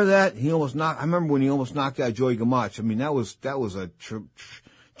 remember that? I remember when he almost knocked out Joey Gamache. I mean,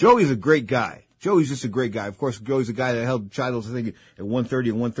 Joey's a great guy. Joey's just a great guy. Of course, Joey's a guy that held titles, I think, at 130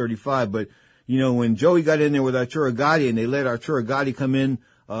 and 135. But, when Joey got in there with Arturo Gatti and they let Arturo Gatti come in,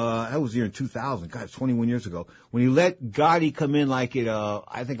 that was the year in 2000. God, it's 21 years ago. When he let Gatti come in like at,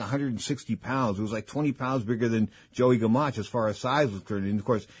 I think 160 pounds, it was like 20 pounds bigger than Joey Gamache as far as size was concerned. And of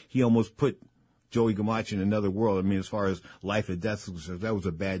course, he almost put Joey Gamache in another world. I mean, as far as life and death, that was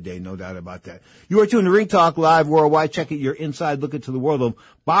a bad day, no doubt about that. You are tuned to Ring Talk Live Worldwide. Check out your inside look into the world of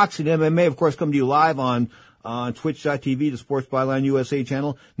boxing. MMA, of course, come to you live on Twitch.tv, the Sports Byline USA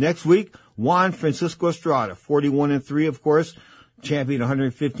channel. Next week, Juan Francisco Estrada, 41-3, of course, champion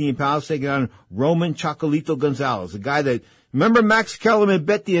 115 pounds, taking on Roman Chocolito Gonzalez, a guy that, remember Max Kellerman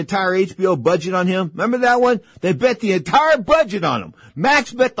bet the entire HBO budget on him? Remember that one? They bet the entire budget on him.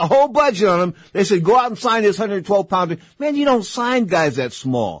 Max bet the whole budget on him. They said, go out and sign this 112-pounder. Man, you don't sign guys that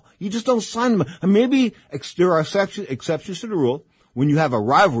small. You just don't sign them. And maybe there are exceptions to the rule. When you have a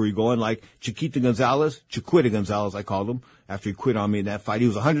rivalry going like Chiquita Gonzalez, I called him, after he quit on me in that fight. He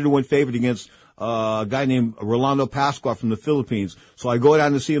was 100-1 favorite against a guy named Rolando Pasqua from the Philippines. So I go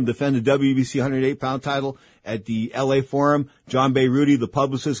down to see him defend the WBC 108-pound title at the LA Forum. John Beirudi, the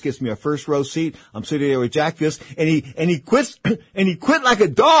publicist, gets me a first row seat. I'm sitting there with Jack Fisk, and he quits, and he quit like a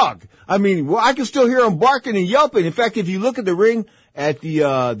dog. I mean, well, I can still hear him barking and yelping. In fact, if you look at the ring at the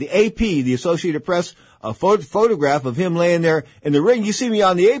AP, the Associated Press, a photograph of him laying there in the ring, you see me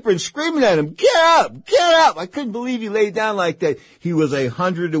on the apron screaming at him, get up, get up. I couldn't believe he laid down like that. He was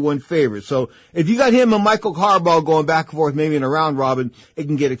 100-1 favorite. So if you got him and Michael Harbaugh going back and forth, maybe in a round robin, it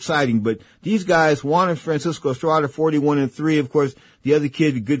can get exciting. But these guys, Juan and Francisco Estrada, 41-3. Of course, the other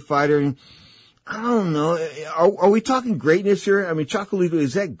kid, a good fighter. And I don't know. Are we talking greatness here? I mean, Chocolito,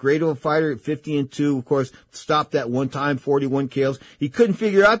 is that great of a fighter at 50-2? Of course, stopped that one time, 41 KOs. He couldn't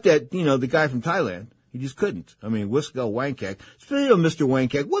figure out that, the guy from Thailand. He just couldn't. I mean, Wiskel Wankak. Speaking of Mr.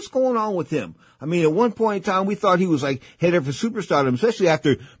 Wankak, what's going on with him? I mean, at one point in time, we thought he was like headed for superstardom, especially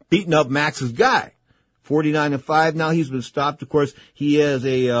after beating up Max's guy. 49-5. Now he's been stopped. Of course, he has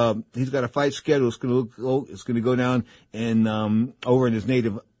he's got a fight schedule. It's going to go down in, over in his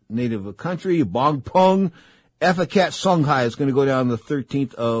native country, Bong Pong. Efakat Songhai is going to go down the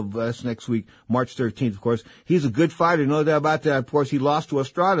 13th of, that's next week, March 13th, of course. He's a good fighter, no doubt about that. Of course, he lost to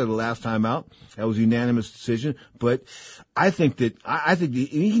Estrada the last time out. That was a unanimous decision. But I think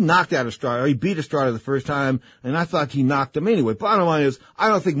he knocked out Estrada, or he beat Estrada the first time, and I thought he knocked him anyway. Bottom line is, I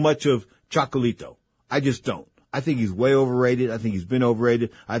don't think much of Chocolito. I just don't. I think he's way overrated. I think he's been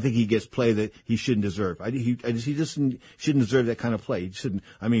overrated. I think he gets play that he shouldn't deserve. He just shouldn't deserve that kind of play. He shouldn't.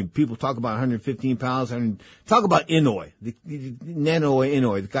 I mean, people talk about 115 pounds. Talk about Inouye, Nanoy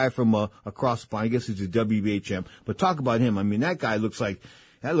Inouye, the guy from across the pond. I guess he's a WBA champ. But talk about him. I mean, that guy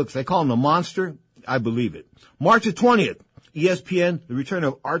they call him a monster. I believe it. March the 20th. ESPN, the return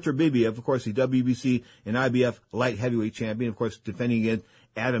of Artur Bibiev, of course, the WBC and IBF light heavyweight champion, of course, defending against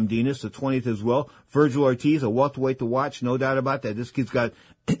Adam Denis, the 20th as well. Virgil Ortiz, a welterweight to watch, no doubt about that. This kid's got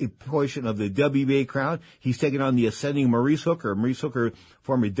a portion of the WBA crown. He's taking on the ascending Maurice Hooker. Maurice Hooker,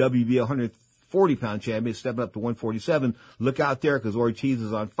 former WBA 140-pound champion, stepping up to 147. Look out there because Ortiz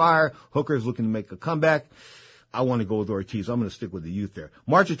is on fire. Hooker's looking to make a comeback. I want to go with Ortiz. I'm going to stick with the youth there.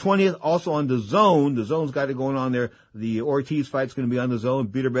 March the 20th, also on the Zone. The Zone's got it going on there. The Ortiz fight's going to be on the Zone.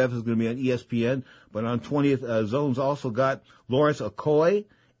 Biterbev is going to be on ESPN. But on 20th, Zone's also got Lawrence Okoye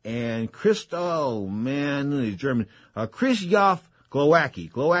and Chris Yoff Glowacki.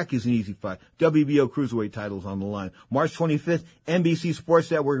 Glowacki's an easy fight. WBO cruiserweight titles on the line. March 25th, NBC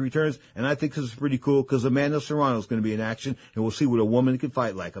Sports Network returns, and I think this is pretty cool because Amanda Serrano's going to be in action, and we'll see what a woman can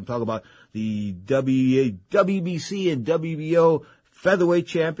fight like. I'm talking about the WBC and WBO featherweight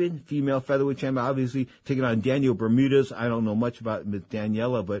champion, female featherweight champion, obviously taking on Daniel Bermudez. I don't know much about Ms.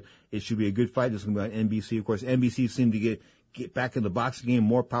 Daniela, but it should be a good fight. It's going to be on NBC. Of course, NBC seemed to get back in the boxing game.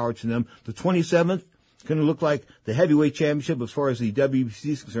 More power to them. The 27th, it's going to look like the heavyweight championship as far as the WBC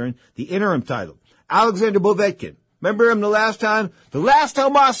is concerned. The interim title. Alexander Povetkin. Remember him the last time? The last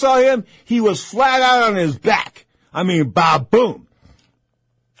time I saw him, he was flat out on his back. I mean, boom.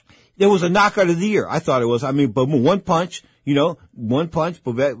 It was a knockout of the year. I thought it was. I mean, boom, one punch. Povetkin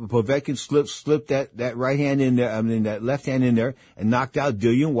slipped that right hand in there, that left hand in there and knocked out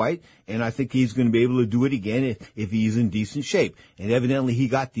Dillian White. And I think he's going to be able to do it again if he's in decent shape. And evidently he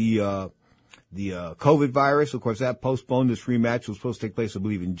got the COVID virus. Of course, that postponed this rematch. It was supposed to take place, I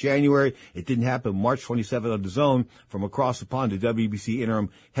believe, in January. It didn't happen. March 27th on the Zone from across the pond, the WBC interim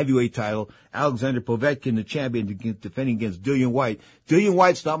heavyweight title. Alexander Povetkin, the champion, defending against Dillian White. Dillian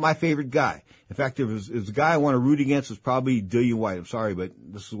White's not my favorite guy. In fact, if there's a guy I want to root against, it's probably Dillian White. I'm sorry, but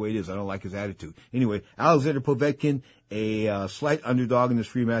this is the way it is. I don't like his attitude. Anyway, Alexander Povetkin, a slight underdog in this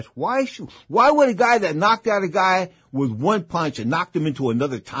rematch. Why would a guy that knocked out a guy with one punch and knocked him into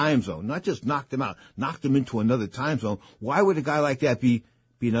another time zone, not just knocked him out, knocked him into another time zone, why would a guy like that be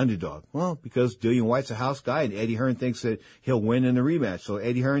an underdog? Well, because Dillian White's a house guy and Eddie Hearn thinks that he'll win in the rematch. So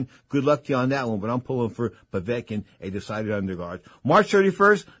Eddie Hearn, good luck to you on that one, but I'm pulling for Povetkin, a decided underdog. March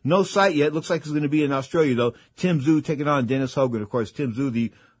 31st, no site yet. Looks like it's going to be in Australia though. Tim Tszyu taking on Dennis Hogan. Of course, Tim Tszyu,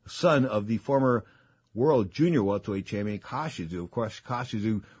 the son of the former world junior welterweight champion Kasha Tszyu. Of course, Kasha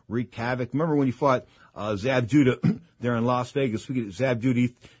Tszyu wreaked havoc. Remember when he fought Zab Judah there in Las Vegas? Speaking of Zab Judah,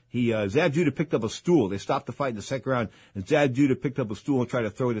 Zab Judah picked up a stool. They stopped the fight in the second round, and Zab Judah picked up a stool and tried to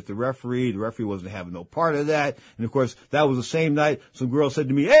throw it at the referee. The referee wasn't having no part of that. And of course, that was the same night some girl said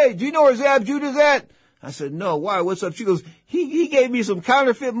to me, "Hey, do you know where Zab Judah's at?" I said, "No, why? What's up?" She goes, he gave me some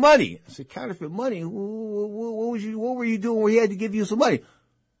counterfeit money. I said, "Counterfeit money? What were you doing where he had to give you some money?"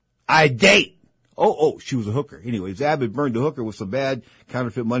 I date. Oh, she was a hooker. Anyway, Zab had burned the hooker with some bad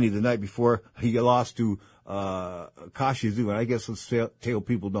counterfeit money the night before he lost to Kasha Tszyu, and I guess it's a tale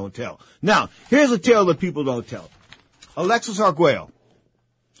people don't tell. Now, here's a tale that people don't tell. Alexis Arguello.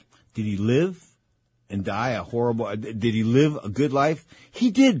 Did he live and die did he live a good life?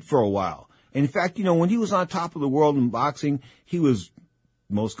 He did for a while. And in fact, when he was on top of the world in boxing, he was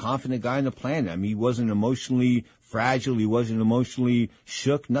the most confident guy on the planet. I mean, he wasn't emotionally fragile. He wasn't emotionally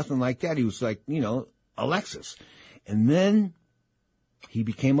shook. Nothing like that. He was like, Alexis. And then he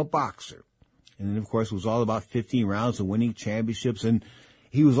became a boxer. And then, of course, it was all about 15 rounds and winning championships. And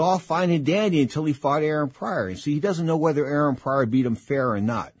he was all fine and dandy until he fought Aaron Pryor. And see, he doesn't know whether Aaron Pryor beat him fair or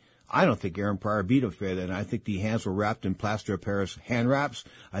not. I don't think Aaron Pryor beat him fair then. I think the hands were wrapped in plaster of Paris hand wraps.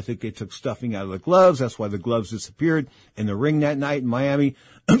 I think they took stuffing out of the gloves. That's why the gloves disappeared in the ring that night in Miami.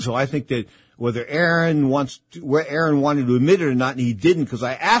 So I think that whether Aaron wanted to admit it or not, and he didn't, because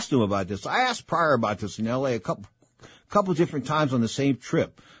I asked him about this. I asked Pryor about this in L.A. a couple different times on the same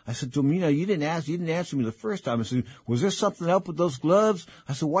trip. I said to him, you didn't answer me the first time. I said, was there something up with those gloves?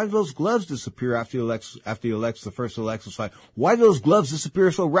 I said, why did those gloves disappear after the first Alexis fight? Why did those gloves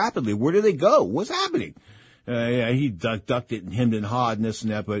disappear so rapidly? Where did they go? What's happening? He ducked it and hemmed and hawed and this and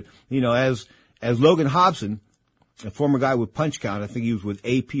that, but, as Logan Hobson, a former guy with Punch Count, I think he was with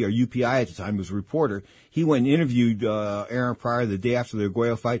AP or UPI at the time, he was a reporter. He went and interviewed Aaron Pryor the day after the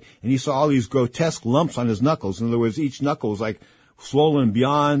Arguello fight, and he saw all these grotesque lumps on his knuckles. In other words, each knuckle was like swollen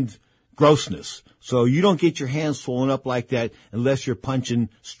beyond grossness. So you don't get your hands swollen up like that unless you're punching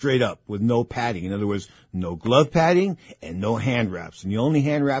straight up with no padding. In other words, no glove padding and no hand wraps. And the only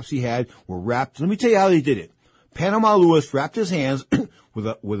hand wraps he had were wrapped. Let me tell you how they did it. Panama Lewis wrapped his hands with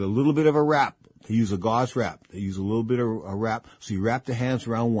a little bit of a wrap. They use a gauze wrap. They use a little bit of a wrap. So you wrap the hands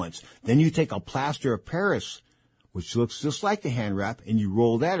around once. Then you take a plaster of Paris, which looks just like the hand wrap, and you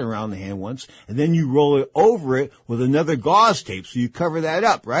roll that around the hand once, and then you roll it over it with another gauze tape, so you cover that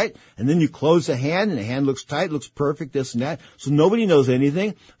up, right? And then you close the hand, and the hand looks tight, looks perfect, this and that, so nobody knows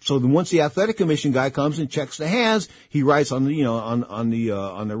anything. So then once the athletic commission guy comes and checks the hands, he writes on the, on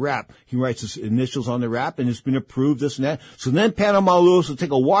the wrap, he writes his initials on the wrap, and it's been approved, this and that. So then Panama Lewis would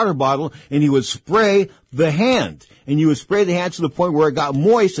take a water bottle, and he would spray the hand, and you would spray the hand to the point where it got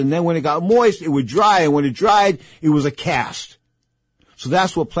moist, and then when it got moist, it would dry, and when it dried, it was a cast. So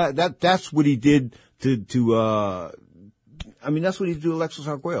that's what that's what he did that's what he did to Alexis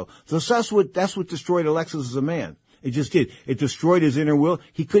Arguello. So that's what destroyed Alexis as a man. It just did. It destroyed his inner will.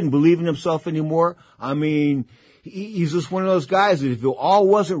 He couldn't believe in himself anymore. I mean, he's just one of those guys that if it all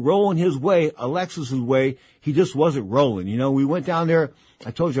wasn't rolling his way, Alexis's way, he just wasn't rolling. We went down there.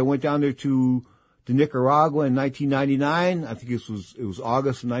 I told you I went down there to Nicaragua in 1999. I think it was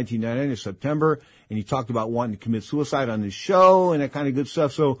August of 1999 or September, and he talked about wanting to commit suicide on his show and that kind of good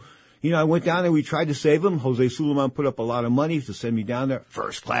stuff. So, I went down there. We tried to save him. Jose Suleiman put up a lot of money to send me down there,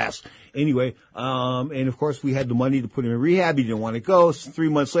 first class. Anyway, and of course we had the money to put him in rehab. He didn't want to go. 3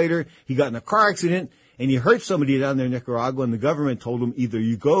 months later, he got in a car accident and he hurt somebody down there in Nicaragua, and the government told him either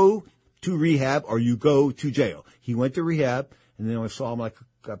you go to rehab or you go to jail. He went to rehab, and then I saw him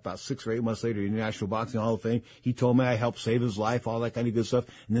about 6 or 8 months later, the International Boxing Hall of Fame. He told me I helped save his life, all that kind of good stuff.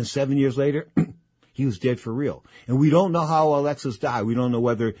 And then 7 years later, he was dead for real. And we don't know how Alexis died. We don't know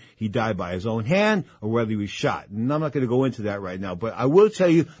whether he died by his own hand or whether he was shot. And I'm not going to go into that right now. But I will tell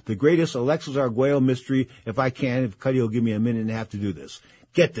you the greatest Alexis Arguello mystery, if Cuddy will give me a minute and a half to do this.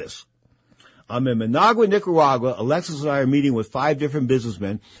 Get this. I'm in Managua, Nicaragua. Alexis and I are meeting with 5 different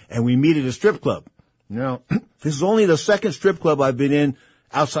businessmen, and we meet at a strip club. This is only the second strip club I've been in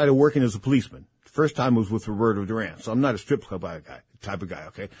outside of working as a policeman. The first time was with Roberto Duran, so I'm not a strip club type of guy,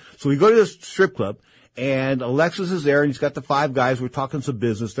 okay? So we go to this strip club, and Alexis is there, and he's got the 5 guys. We're talking some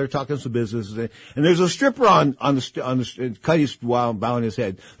business. They're talking some business. And there's a stripper on the Cuddy's bowing his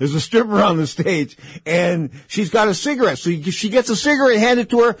head. There's a stripper on the stage, and she's got a cigarette. So she gets a cigarette handed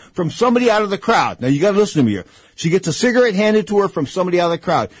to her from somebody out of the crowd. Now you gotta listen to me here. She gets a cigarette handed to her from somebody out of the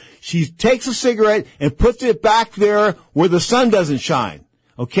crowd. She takes a cigarette and puts it back there where the sun doesn't shine.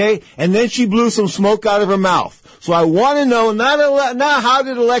 Okay? And then she blew some smoke out of her mouth. So I want to know, not how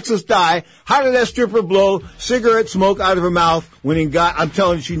did Alexis die, how did that stripper blow cigarette smoke out of her mouth I'm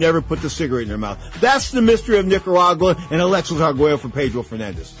telling you, she never put the cigarette in her mouth. That's the mystery of Nicaragua and Alexis Arguello from Pedro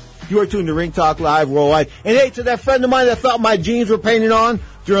Fernandez. You are tuned to Ring Talk Live Worldwide. And hey, to that friend of mine that thought my jeans were painted on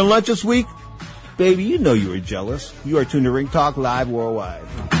during lunch this week, baby, you know you were jealous. You are tuned to Ring Talk Live Worldwide.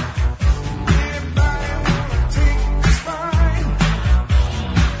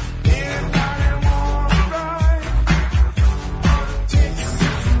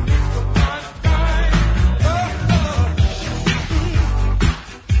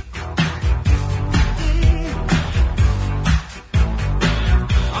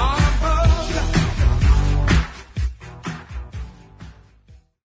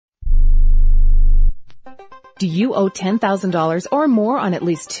 Do you owe $10,000 or more on at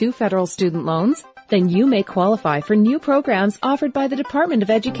least 2 federal student loans? Then you may qualify for new programs offered by the Department of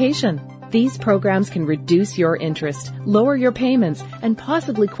Education. These programs can reduce your interest, lower your payments, and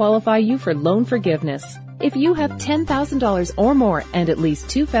possibly qualify you for loan forgiveness. If you have $10,000 or more and at least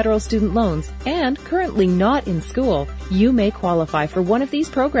 2 federal student loans and currently not in school, you may qualify for one of these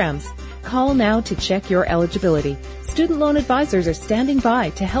programs. Call now to check your eligibility. Student loan advisors are standing by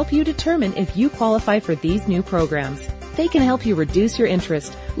to help you determine if you qualify for these new programs. They can help you reduce your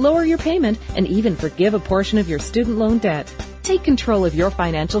interest, lower your payment, and even forgive a portion of your student loan debt. Take control of your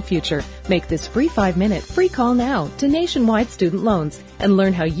financial future. Make this free 5-minute free call now to Nationwide Student Loans and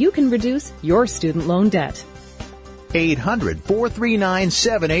learn how you can reduce your student loan debt.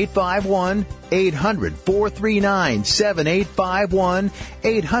 800-439-7851. 800-439-7851.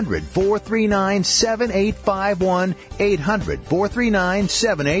 800-439-7851.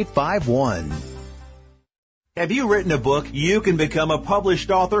 800-439-7851. Have you written a book? You can become a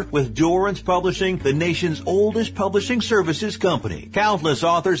published author with Dorrance Publishing, the nation's oldest publishing services company. Countless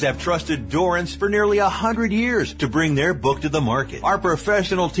authors have trusted Dorrance for nearly 100 years to bring their book to the market. Our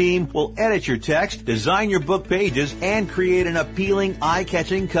professional team will edit your text, design your book pages, and create an appealing,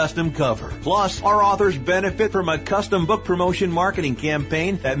 eye-catching custom cover. Plus, our authors benefit from a custom book promotion marketing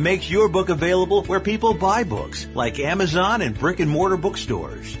campaign that makes your book available where people buy books, like Amazon and brick-and-mortar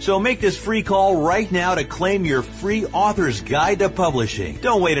bookstores. So make this free call right now to claim your free author's guide to publishing.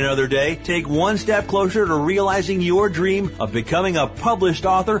 Don't wait another day. Take one step closer to realizing your dream of becoming a published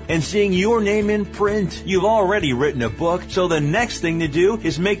author and seeing your name in print. You've already written a book, so the next thing to do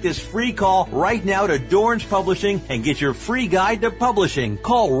is make this free call right now to Dorrance Publishing and get your free guide to publishing.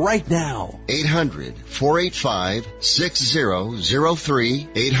 Call right now. 800-485-6003.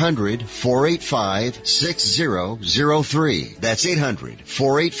 800-485-6003. That's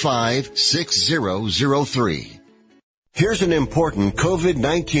 800-485-6003. Here's an important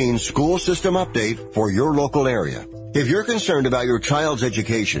COVID-19 school system update for your local area. If you're concerned about your child's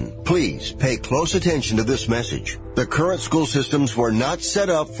education, please pay close attention to this message. The current school systems were not set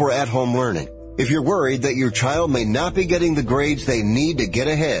up for at-home learning. If you're worried that your child may not be getting the grades they need to get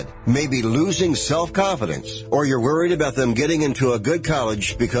ahead, may be losing self-confidence, or you're worried about them getting into a good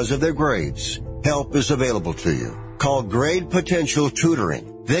college because of their grades, help is available to you. Call Grade Potential Tutoring.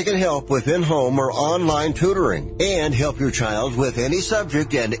 They can help with in-home or online tutoring and help your child with any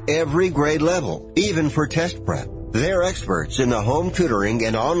subject and every grade level, even for test prep. They're experts in the home tutoring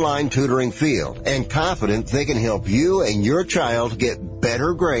and online tutoring field and confident they can help you and your child get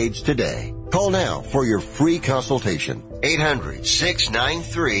better grades today. Call now for your free consultation.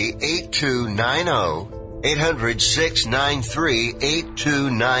 800-693-8290.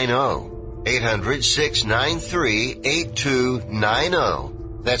 800-693-8290. 800-693-8290.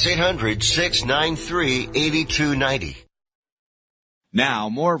 That's 800-693-8290. Now,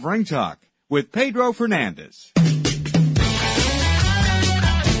 more of Ring Talk with Pedro Fernandez.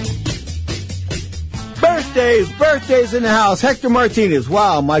 Birthdays in the house. Hector Martinez.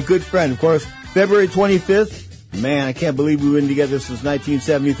 Wow, my good friend. Of course, February 25th. Man, I can't believe we've been together since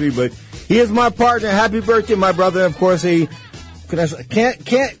 1973, but he is my partner. Happy birthday, my brother. Of course, he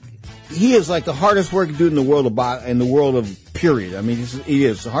is like the hardest working dude in the world of period. I mean, he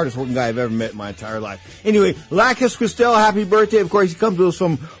is the hardest working guy I've ever met in my entire life. Anyway, Lakis Christel, happy birthday. Of course, he comes to us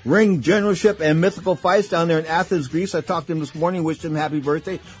from Ring Generalship and Mythical Fights down there in Athens, Greece. I talked to him this morning, wished him happy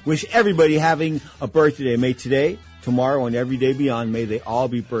birthday. Wish everybody having a birthday. May today, tomorrow, and every day beyond, may they all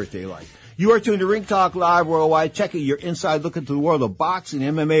be birthday-like. You are tuned to Ring Talk Live Worldwide. Check it, your inside look into the world of boxing,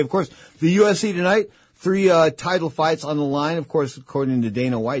 MMA. Of course, the UFC tonight. 3 title fights on the line, of course, according to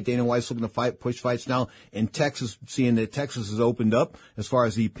Dana White. Dana White's looking to push fights now in Texas, seeing that Texas has opened up as far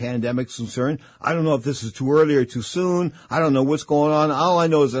as the pandemic's concerned. I don't know if this is too early or too soon. I don't know what's going on. All I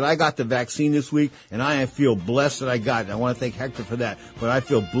know is that I got the vaccine this week, and I feel blessed that I got it. I want to thank Hector for that. But I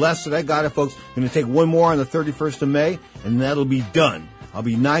feel blessed that I got it, folks. I'm going to take one more on the 31st of May, and that'll be done. I'll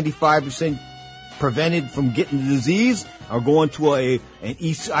be 95% prevented from getting the disease or going to an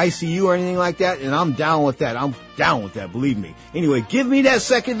ICU or anything like that, and I'm down with that. I'm down with that, believe me. Anyway, give me that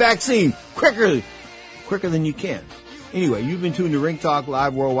second vaccine quicker than you can. Anyway, you've been tuned to Ring Talk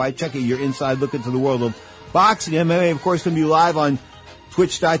Live Worldwide. Check it, your inside look into the world of boxing. MMA, of course, can be live on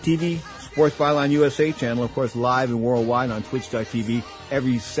Twitch.tv, Sports Byline USA channel, of course, live and worldwide on Twitch.tv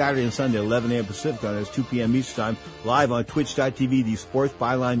every Saturday and Sunday, 11 a.m. Pacific time. That's 2 p.m. Eastern time, live on Twitch.tv, the Sports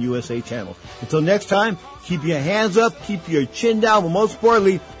Byline USA channel. Until next time, keep your hands up, keep your chin down, but most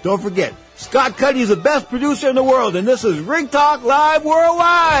importantly, don't forget, Scott Cuddy is the best producer in the world, and this is Ring Talk Live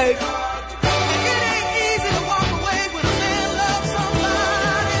Worldwide.